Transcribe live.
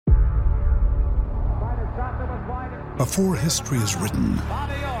Before history is written,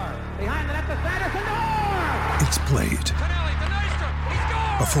 it's played.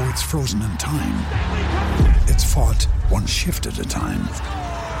 Before it's frozen in time, it's fought one shift at a time.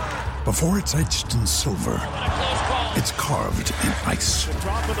 Before it's etched in silver, it's carved in ice.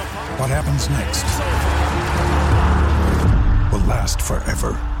 What happens next will last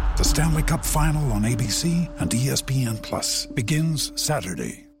forever. The Stanley Cup Final on ABC and ESPN Plus begins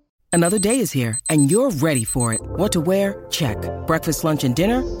Saturday. Another day is here, and you're ready for it. What to wear? Check. Breakfast, lunch, and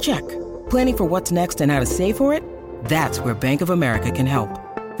dinner? Check. Planning for what's next and how to save for it? That's where Bank of America can help.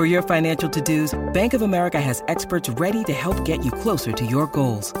 For your financial to-dos, Bank of America has experts ready to help get you closer to your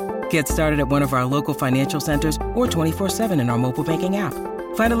goals. Get started at one of our local financial centers or 24/7 in our mobile banking app.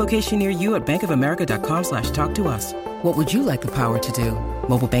 Find a location near you at bankofamerica.com/talktous. What would you like the power to do?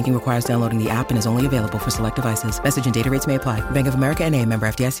 Mobile banking requires downloading the app and is only available for select devices. Message and data rates may apply. Bank of America N.A., member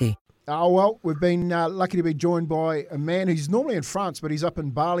FDIC. Oh, well, we've been lucky to be joined by a man who's normally in France, but he's up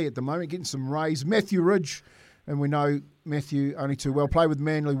in Bali at the moment, getting some rays. Matthew Ridge, and we know Matthew only too well. Play with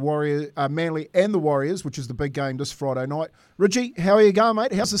Manly and the Warriors, which is the big game this Friday night. Ridgie, how are you going,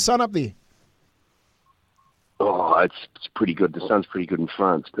 mate? How's the sun up there? Oh, it's pretty good. The sun's pretty good in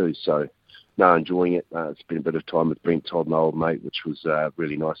France too, so no, enjoying it. It's been a bit of time with Brent Todd, my old mate, which was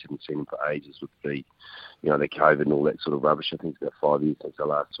really nice. Haven't seen him for ages with the COVID and all that sort of rubbish. I think it's about 5 years since I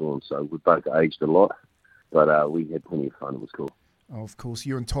last saw him, so we've both aged a lot, but we had plenty of fun. It was cool. Oh, of course,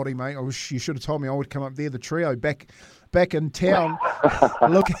 you and Toddy, mate. I wish you should have told me I would come up there, the trio, back in town.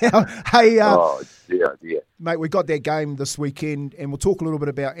 Look how, hey, oh, dear. Mate, we got that game this weekend, and we'll talk a little bit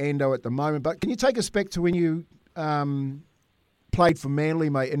about Ando at the moment, but can you take us back to when you played for Manly,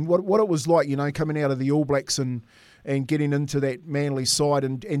 mate, and what it was like, coming out of the All Blacks and getting into that Manly side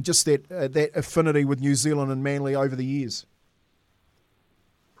and just that affinity with New Zealand and Manly over the years?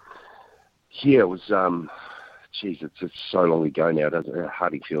 Yeah, it was, it's so long ago now. It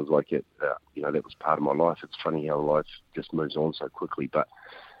hardly feels like it. That was part of my life. It's funny how life just moves on so quickly, but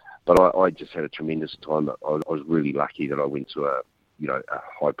I just had a tremendous time. I was really lucky that I went to a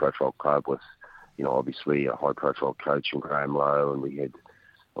high-profile club with, obviously a high-profile coach in Graham Lowe, and we had,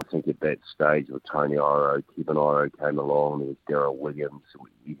 I think at that stage, with Tony Iro, Kevin Iro came along, there was Darryl Williams.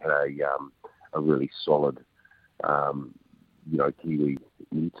 We had a really solid, Kiwi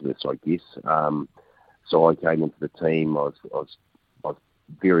nucleus, I guess. So I came into the team. I was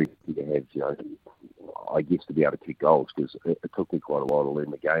very lucky to have, I guess, to be able to kick goals, because it took me quite a while to learn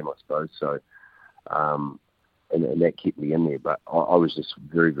the game, I suppose. So, and that kept me in there. But I was just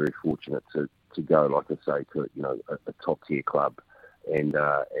very, very fortunate to go, like I say, to a top tier club, and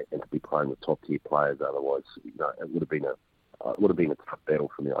to be playing with top tier players. Otherwise, it would have been a tough battle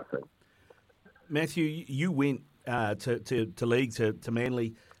for me, I think. Matthew, you went to league to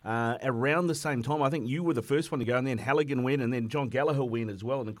Manly around the same time. I think you were the first one to go, and then Halligan went, and then John Gallagher went as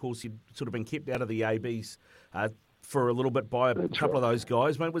well. And of course, you'd sort of been kept out of the ABs for a little bit by a couple of those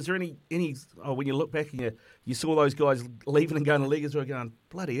guys, mate. Was there any when you look back and you saw those guys leaving and going to league as well, going,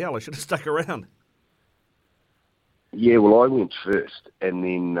 bloody hell, I should have stuck around? Yeah, well, I went first, and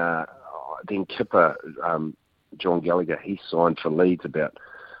then Kipper, John Gallagher, he signed for Leeds about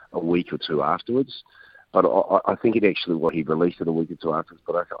a week or two afterwards. But I think he released it a week or two afterwards.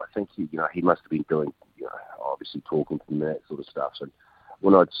 But I think he must have been doing, obviously talking to them and that sort of stuff. And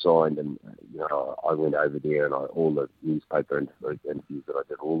when I'd signed, and I went over there, and all the newspaper interviews that I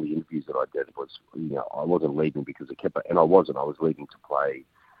did, all the interviews that I did was, I wasn't leaving because of Kipper, and I wasn't. I was leaving to play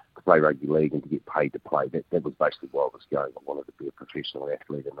rugby league and to get paid to play. That was basically why I was going. I wanted to be a professional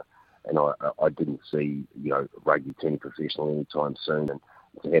athlete, and I didn't see rugby turning professional anytime soon. And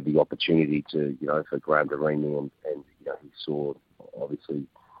to have the opportunity to, for Graham to ring me, and he saw, obviously,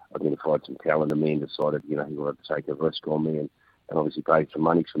 identified some talent in me and decided, he wanted to take a risk on me and obviously paid some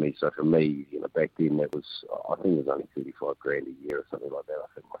money for me. So for me, back then that was, I think it was only 35 grand a year or something like that. I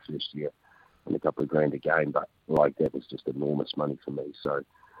think my first year, and a couple of grand a game, but that was just enormous money for me. So,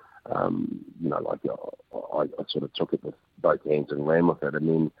 I sort of took it with both hands and ran with it. And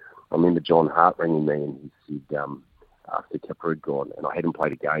then I remember John Hart ringing me, and he said, after Kipper had gone, and I hadn't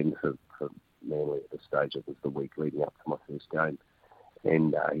played a game for Manly at this stage. It was the week leading up to my first game.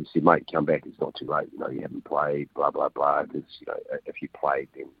 And he said, mate, come back, it's not too late. You haven't played, blah, blah, blah. Because, if you played,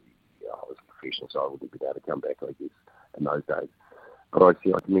 then I was a professional, so I wouldn't be able to come back, I guess, in those days. But I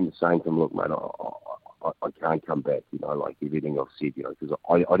remember saying to him, look, mate, I can't come back, like everything I've said, because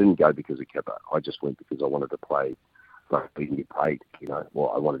I didn't go because of Kipper. I just went because I wanted to play, so I didn't get paid, I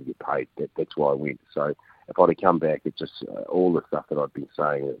wanted to get paid. That's why I went. So if I'd have come back, it just, all the stuff that I'd been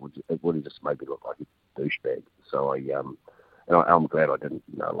saying, it would have just made me look like a douchebag. So I'm glad I didn't,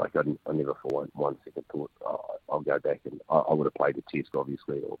 I never for one second thought I'll go back and I would have played a test,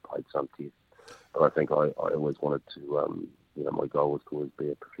 obviously, or played some test. But I think I always wanted to, my goal was to always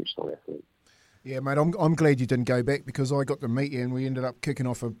be a professional athlete. Yeah, mate, I'm glad you didn't go back because I got to meet you and we ended up kicking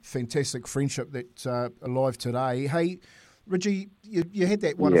off a fantastic friendship that's alive today. Hey, Reggie, you had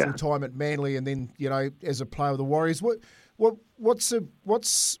that wonderful time at Manly and then, as a player of the Warriors. What's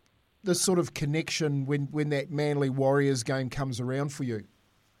the sort of connection when that Manly Warriors game comes around for you?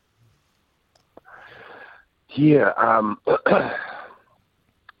 Yeah,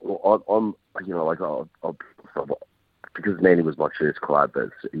 well, I'm because Manly was my first club.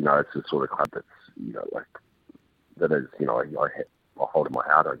 It's the sort of club that's that is I hold in my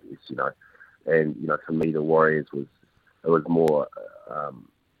heart, I guess. And for me the Warriors was more I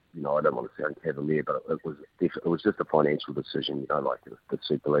don't want to sound cavalier, but it was just a financial decision. The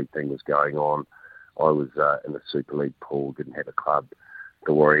Super League thing was going on. I was in the Super League pool, didn't have a club.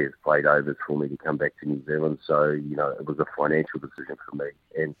 The Warriors played overs for me to come back to New Zealand, so it was a financial decision for me.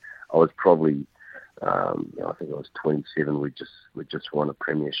 And I was probably, I think I was 27. We just won a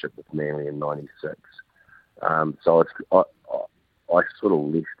premiership with Manly in '96. So I sort of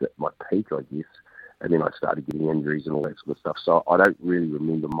left at my peak, I guess, and then I started getting injuries and all that sort of stuff. So I don't really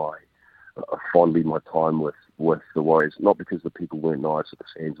remember fondly my time with the Warriors. Not because the people weren't nice or the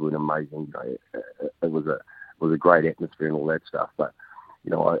fans weren't amazing. It was a great atmosphere and all that stuff, but.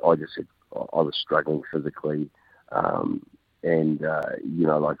 I just said I was struggling physically, and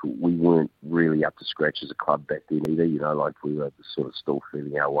we weren't really up to scratch as a club back then either. We were sort of still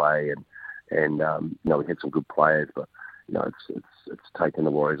feeling our way, and we had some good players, but it's taken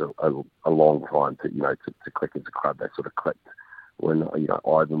the Warriors a long time to click as a club. They sort of clicked when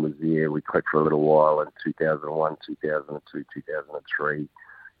Ivan was there. We clicked for a little while in 2001, 2002, 2003.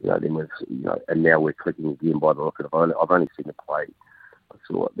 And now we're clicking again by the look of it. I've only seen it play. I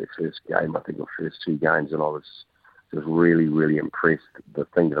saw their first game, I think, or first two games, and I was just really, really impressed. The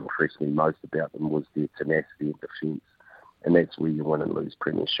thing that impressed me most about them was their tenacity in defence, and that's where you win and lose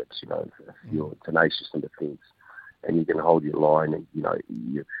premierships. If you're tenacious in defence and you can hold your line, and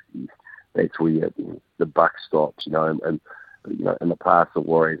that's where the buck stops. And in the past,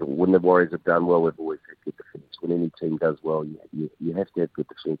 when the Warriors have done well, we've always had good defence. When any team does well, you have to have good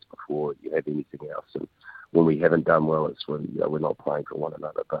defence before you have anything else. And when we haven't done well, it's when we're not playing for one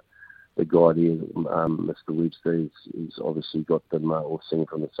another. But the guy there, Mr. Webster, he's obviously got them all singing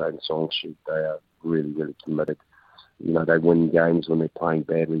from the same song sheet. They are really, really committed. They win games when they're playing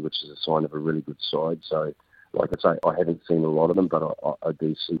badly, which is a sign of a really good side. So, like I say, I haven't seen a lot of them, but I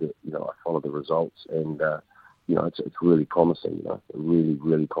do see that. I follow the results, and it's really promising. Really,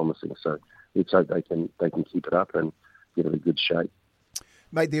 really promising. So let's hope they can keep it up and get in a good shape.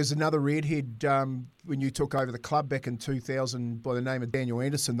 Mate, there's another redhead when you took over the club back in 2000 by the name of Daniel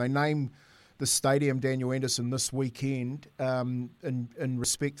Anderson. They named the stadium Daniel Anderson this weekend in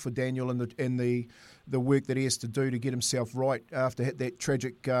respect for Daniel and the work that he has to do to get himself right after that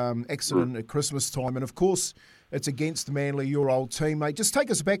tragic accident at Christmas time. And, of course, it's against Manly, your old team, mate. Just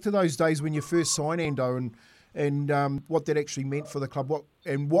take us back to those days when you first signed Ando and what that actually meant for the club what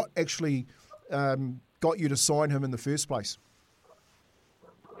actually got you to sign him in the first place.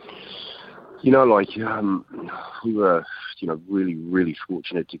 We were, really, really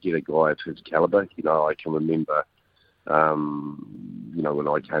fortunate to get a guy of his calibre. I can remember, when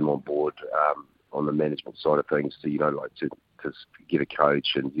I came on board on the management side of things to get a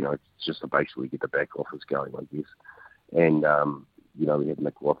coach and, just to basically get the back office going, I guess. And, we had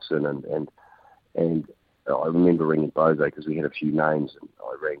Mick Watson and I remember ringing Bose because we had a few names, and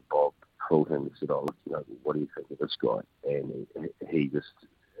I rang Bob Fulton and said, what do you think of this guy? And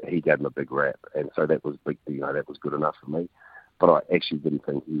he gave him a big rap, and so that was big. That was good enough for me. But I actually didn't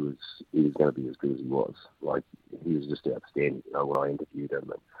think he was going to be as good as he was. Like, he was just outstanding. When I interviewed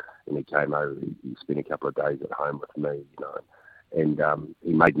him, and he came over, he spent a couple of days at home with me, and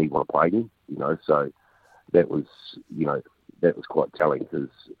he made me want to play him. So that was quite telling because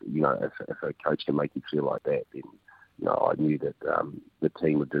if a coach can make you feel like that, then I knew that the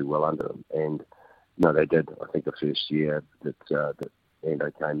team would do well under him, and they did. I think the first year that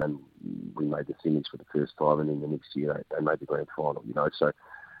Ando came in, we made the semis for the first time, and then the next year they made the grand final. So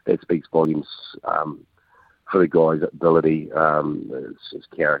that speaks volumes for the guy's ability, his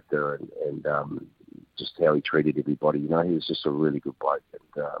character, and just how he treated everybody. He was just a really good bloke,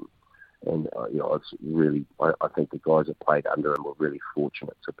 and it's really. I think the guys that played under him were really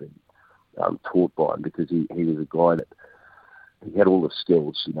fortunate to be taught by him because he was a guy that he had all the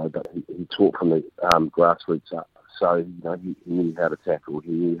skills, but he taught from the grassroots up. So, he knew how to tackle,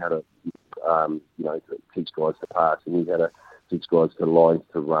 he knew how to, to teach guys to pass, and he knew how to his guys to lines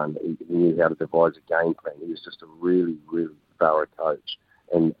to run. He knew how to devise a game plan. He was just a really, really thorough coach.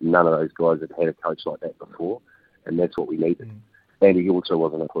 And none of those guys had a coach like that before. And that's what we needed. And he also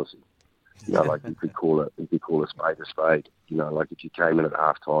wasn't a pussy. Like you could call a spade a spade. Like if you came in at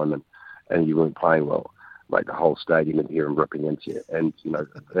half time and you weren't playing well, like the whole stadium would hear him ripping into you. And,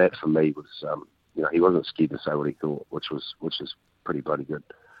 that for me was, he wasn't scared to say what he thought, which was pretty bloody good.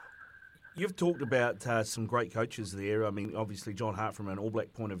 You've talked about some great coaches there. I mean, obviously John Hart from an All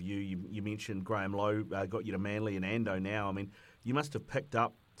Black point of view. You mentioned Graham Lowe got you to Manly and Ando now. I mean, you must have picked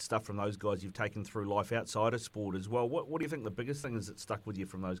up stuff from those guys you've taken through life outside of sport as well. What do you think the biggest thing is that stuck with you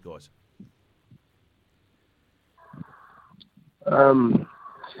from those guys?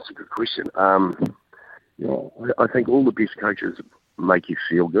 That's a good question. I think all the best coaches make you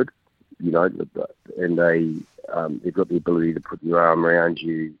feel good, and they've got the ability to put your arm around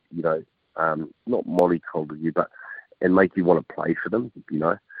you, not mollycoddle you, and make you want to play for them,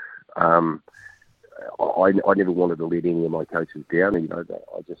 I never wanted to let any of my coaches down, I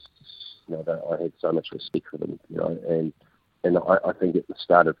just, I had so much respect for them, and I think at the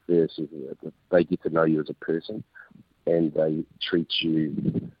start of first is that they get to know you as a person, and they treat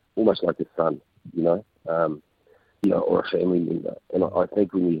you almost like a son, or a family member. And I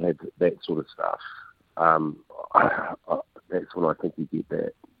think when you have that sort of stuff, that's when I think you get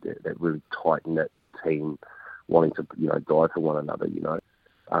that really tight-knit team wanting to, die for one another,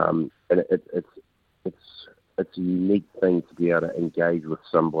 And it's a unique thing to be able to engage with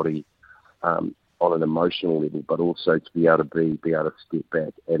somebody on an emotional level, but also to be able to step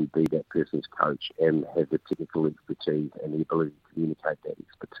back and be that person's coach and have the technical expertise and the ability to communicate that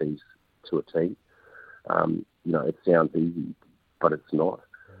expertise to a team. It sounds easy, but it's not.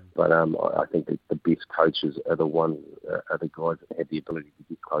 But I think that the best coaches are the guys that have the ability to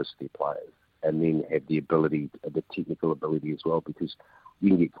get close to their players and then have the technical ability as well, because you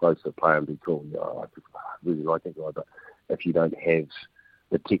can get close to a player and be cool. I really like that guy, but if you don't have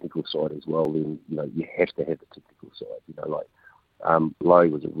the technical side as well, then you have to have the technical side. Lowe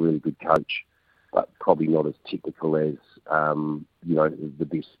was a really good coach, but probably not as technical as the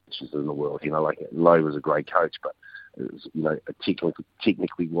best coaches in the world. Lowe was a great coach, but it was,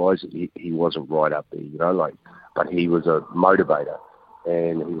 technically wise, he wasn't right up there. But he was a motivator,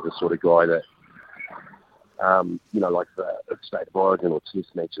 and he was the sort of guy that, like the State of Origin or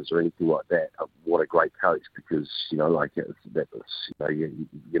Test matches or anything like that. What a great coach, because you're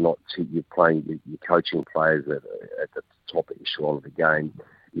coaching players at the top echelon of the game.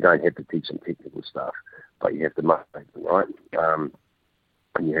 You don't have to teach them technical stuff, but you have to motivate them, right?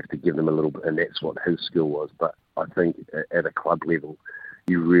 And you have to give them a little bit, and that's what his skill was. But I think at a club level,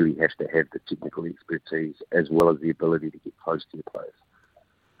 you really have to have the technical expertise as well as the ability to get close to your players.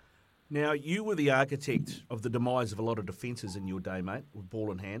 Now, you were the architect of the demise of a lot of defences in your day, mate, with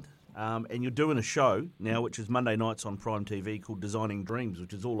ball in hand. And you're doing a show now, which is Monday nights on Prime TV, called Designing Dreams,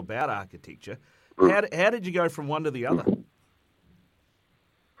 which is all about architecture. How did you go from one to the other?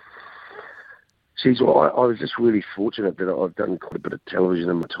 I was just really fortunate that I've done quite a bit of television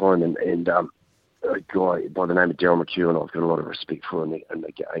in my time, and a guy by the name of Daryl McEwen, I've got a lot of respect for him, and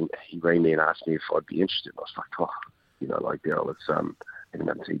again, he rang me and asked me if I'd be interested. I was like, Daryl, it's haven't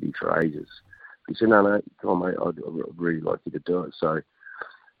done TV for ages. He said, no, come on, mate, I'd really like you to do it. So,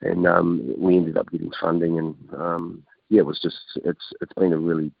 and we ended up getting funding, and it was just, it's been a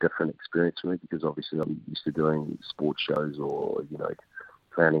really different experience for me, because obviously I'm used to doing sports shows or,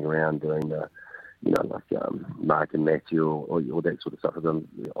 clowning around doing Mark and Matthew or that sort of stuff. I've done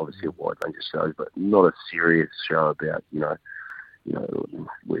obviously a wide range of shows, but not a serious show about,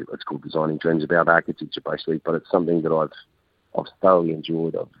 it's called Designing Dreams, about architecture basically, but it's something that I've thoroughly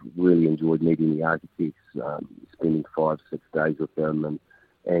enjoyed. I've really enjoyed meeting the architects, spending 5-6 days with them,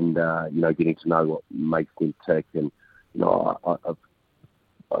 and getting to know what makes them tick. And I've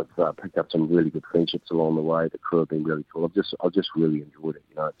picked up some really good friendships along the way. The crew have been really cool. I've just really enjoyed it.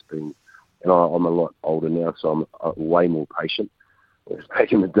 It's been, and I'm a lot older now, so I'm way more patient. Whereas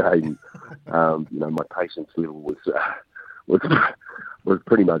back in the day, my patience level was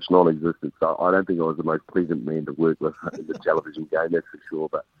pretry much non-existent. So I don't think I was the most pleasant man to work with in the television game, that's for sure.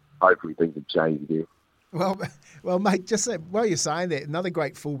 But hopefully things have changed there. Well, mate, just while you're saying that, another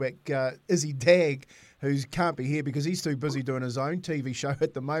great fullback, Izzy Dagg, who can't be here because he's too busy doing his own TV show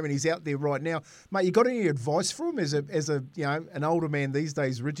at the moment. He's out there right now. Mate, you got any advice for him as a an older man these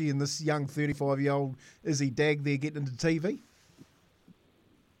days, Richie, and this young 35-year-old Izzy Dagg there getting into TV?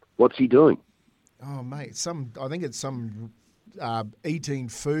 What's he doing? Oh, mate, I think it's some eating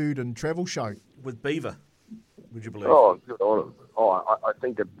food and travel show with Beaver. Would you believe? Oh, good on him. I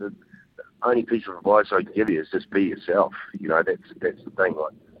think that only piece of advice I can give you is just be yourself. You know, that's the thing.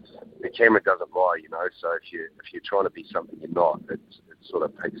 Like, the camera doesn't lie, you know. So if you're trying to be something you're not, it sort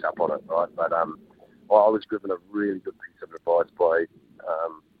of picks up on it, right? But I was given a really good piece of advice by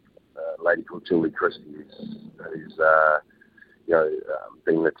a lady called Julie Christie, who's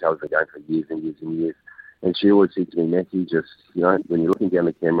been in the television game for years and years and years. And she always said to me, Matthew, just, you know, when you're looking down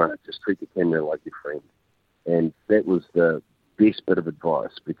the camera, just treat the camera like your friend. And that was the best bit of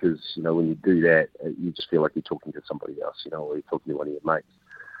advice, because, you know, when you do that, you just feel like you're talking to somebody else, you know, or you're talking to one of your mates.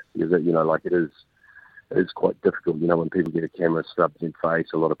 Because, you know, like it is quite difficult, you know, when people get a camera stubbed in face,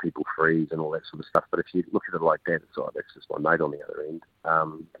 a lot of people freeze and all that sort of stuff. But if you look at it like that, it's like, that's just my mate on the other end.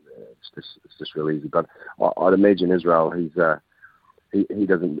 It's just really easy. But I'd imagine Israel, he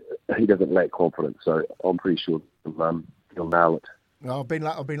doesn't lack confidence, so I'm pretty sure he'll nail it. Well, I've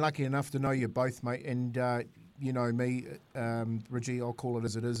been lucky enough to know you both, mate, and you know me, Reggie. I'll call it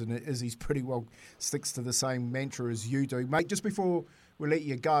as it is, and Izzy's pretty well sticks to the same mantra as you do, mate. Just before we let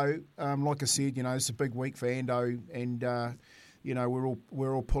you go, like I said, you know, it's a big week for Ando, and you know,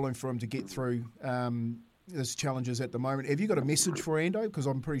 we're all pulling for him to get through his challenges at the moment. Have you got a message for Ando? Because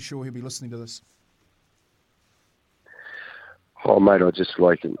I'm pretty sure he'll be listening to this. Oh, mate, you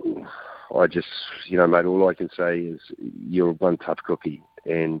know, mate, all I can say is you're one tough cookie,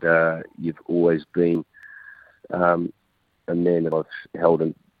 and you've always been a man that I've held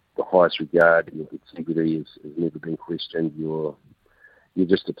in the highest regard. Your integrity has never been questioned. You're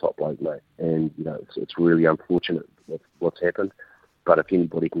just a top bloke, mate, and, you know, it's really unfortunate what's happened, but if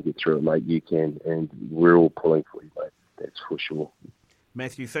anybody can get through it, mate, you can, and we're all pulling for you, mate, that's for sure.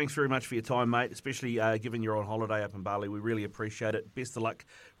 Matthew, thanks very much for your time, mate, especially given you're on holiday up in Bali. We really appreciate it. Best of luck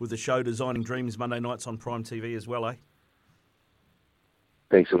with the show Designing Dreams, Monday nights on Prime TV as well, eh?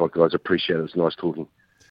 Thanks a lot, guys. Appreciate it. It was nice talking.